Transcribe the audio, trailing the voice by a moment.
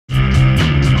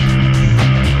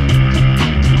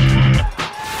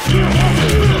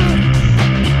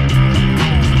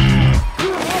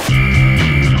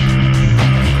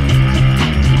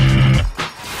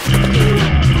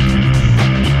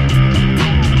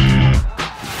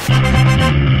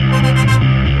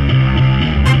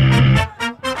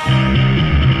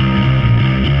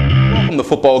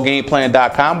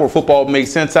footballgameplan.com, where football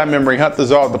makes sense. I'm Emery Hunt, the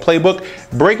czar of the playbook,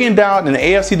 breaking down an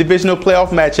AFC Divisional playoff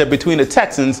matchup between the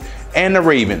Texans and the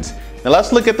Ravens. Now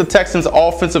let's look at the Texans'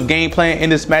 offensive game plan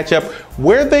in this matchup.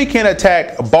 Where they can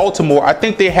attack Baltimore, I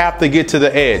think they have to get to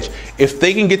the edge. If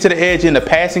they can get to the edge in the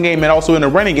passing game and also in the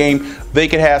running game, they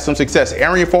can have some success.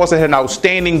 Arian Foster had an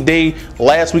outstanding day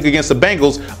last week against the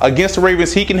Bengals. Against the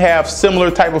Ravens, he can have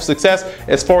similar type of success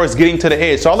as far as getting to the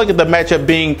edge. So I look at the matchup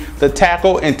being the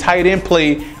tackle and tight end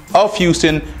play of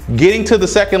Houston, getting to the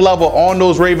second level on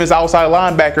those Ravens outside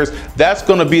linebackers. That's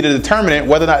going to be the determinant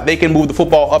whether or not they can move the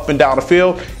football up and down the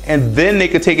field, and then they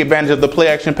can take advantage of the play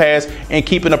action pass and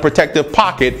keep in a protective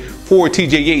pocket for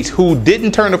TJ Yates, who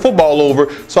didn't turn the football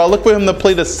over. So I look for him to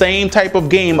play the same type of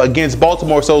game against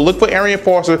Baltimore. So look for Arian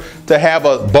Foster to have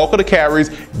a bulk of the carries,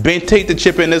 Ben take the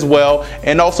chip in as well,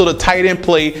 and also the tight end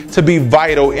play to be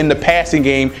vital in the passing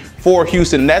game for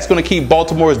Houston. And that's going to keep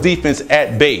Baltimore's defense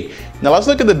at bay. Now let's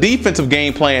look at the defensive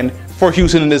game plan for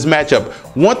Houston in this matchup.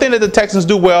 One thing that the Texans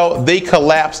do well, they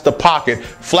collapse the pocket.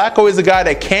 Flacco is a guy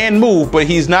that can move, but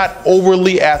he's not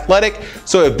overly athletic.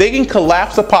 So if they can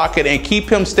collapse the pocket and keep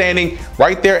him standing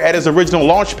right there at his original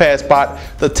launch pad spot,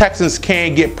 the Texans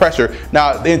can get pressure.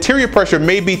 Now, the interior pressure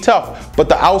may be tough, but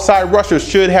the outside rushers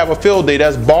should have a field day.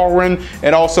 That's Baldwin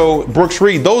and also Brooks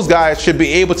Reed. Those guys should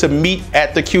be able to meet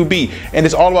at the QB, and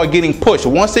it's all about getting pushed.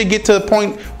 Once they get to the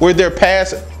point where they're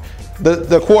past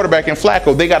the quarterback and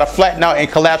Flacco, they got to flatten out and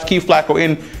collapse, keep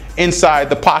Flacco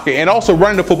inside the pocket. And also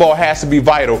running the football has to be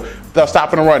vital. The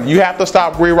stop and run. You have to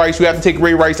stop Ray Rice. You have to take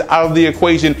Ray Rice out of the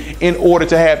equation in order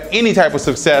to have any type of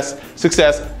success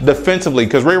defensively,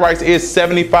 because Ray Rice is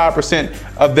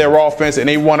 75% of their offense, and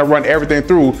they want to run everything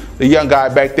through the young guy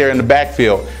back there in the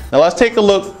backfield. Now let's take a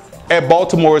look at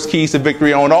Baltimore's keys to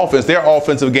victory on offense, their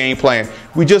offensive game plan.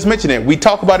 We just mentioned it. We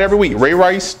talk about it every week. Ray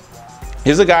Rice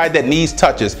is a guy that needs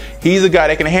touches. He's a guy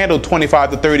that can handle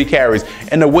 25 to 30 carries.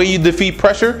 And the way you defeat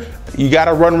pressure, you got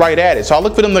to run right at it. So I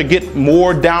look for them to get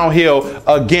more downhill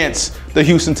against the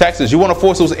Houston Texans. You want to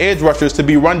force those edge rushers to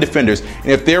be run defenders.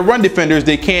 And if they're run defenders,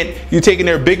 they can't, you're taking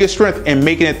their biggest strength and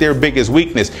making it their biggest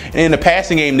weakness. And in the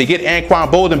passing game, they get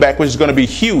Anquan Bolden back, which is going to be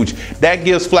huge. That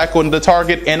gives Flacco the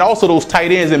target, and also those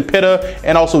tight ends and Pitta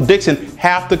and also Dixon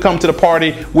have to come to the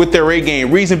party with their A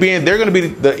game. Reason being, they're going to be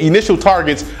the initial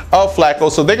targets of Flacco,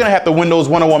 so they're going to have to win those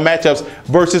one-on-one matchups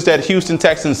versus that Houston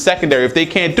Texans secondary. If they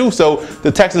can't do so,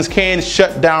 the Texans can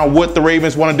shut down what the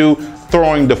Ravens want to do,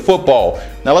 throwing the football.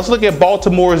 Now let's look at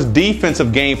Baltimore's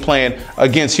defensive game plan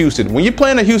against Houston. When you're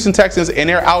playing the Houston Texans in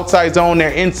their outside zone,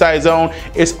 their inside zone,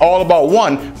 it's all about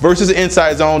one versus the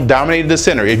inside zone, dominating the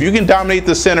center. If you can dominate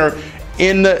the center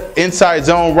in the inside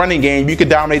zone running game, you can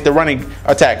dominate the running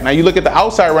attack. Now you look at the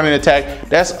outside running attack,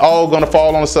 that's all going to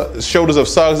fall on the shoulders of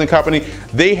Suggs and company.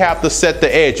 They have to set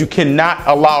the edge. You cannot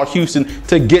allow Houston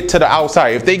to get to the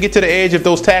outside. If they get to the edge, if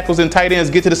those tackles and tight ends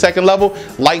get to the second level,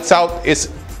 lights out. It's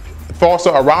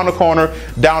Foster around the corner,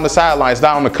 down the sidelines.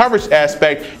 Now on the coverage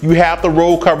aspect, you have to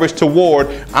roll coverage toward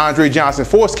Andre Johnson.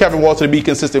 Force Kevin Walter to be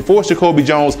consistent. Force Jacoby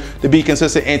Jones to be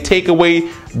consistent, and take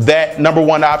away that number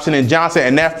one option in Johnson,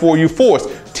 and therefore you force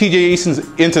TJ Yates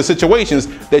into situations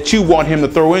that you want him to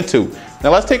throw into. Now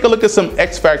let's take a look at some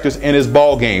X factors in this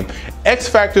ball game. X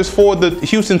factors for the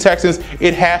Houston Texans,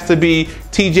 it has to be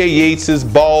TJ Yates'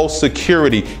 ball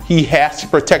security. He has to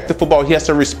protect the football. He has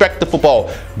to respect the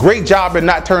football. Great job in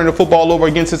not turning the football over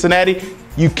against Cincinnati.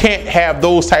 You can't have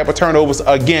those type of turnovers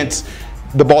against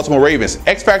the Baltimore Ravens.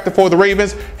 X factor for the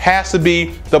Ravens has to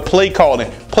be the play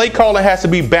calling. Play calling has to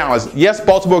be balanced. Yes,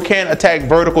 Baltimore can attack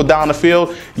vertical down the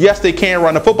field. Yes, they can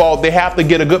run the football. They have to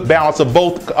get a good balance of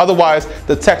both. Otherwise,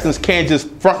 the Texans can't just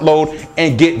front load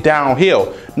and get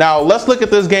downhill. Now, let's look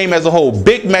at this game as a whole.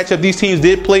 Big matchup. These teams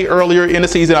did play earlier in the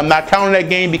season. I'm not counting that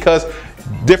game because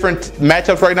different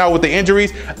matchups right now with the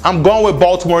injuries. I'm going with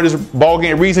Baltimore in this ball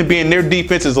game. Reason being, their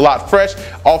defense is a lot fresh.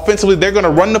 Offensively, they're going to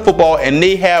run the football, and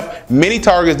they have many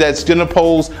targets that's going to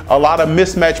pose a lot of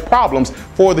mismatch problems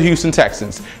for the Houston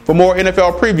Texans. For more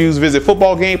NFL previews, visit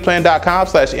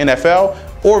footballgameplan.com/NFL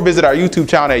or visit our YouTube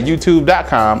channel at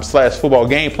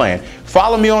youtube.com/footballgameplan.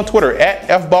 Follow me on Twitter at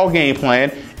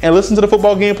FBallGamePlan, and listen to the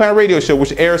Football Game Plan radio show,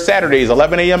 which airs Saturdays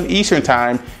 11 a.m. Eastern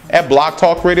Time at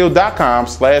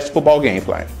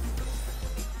blogtalkradio.com/footballgameplan.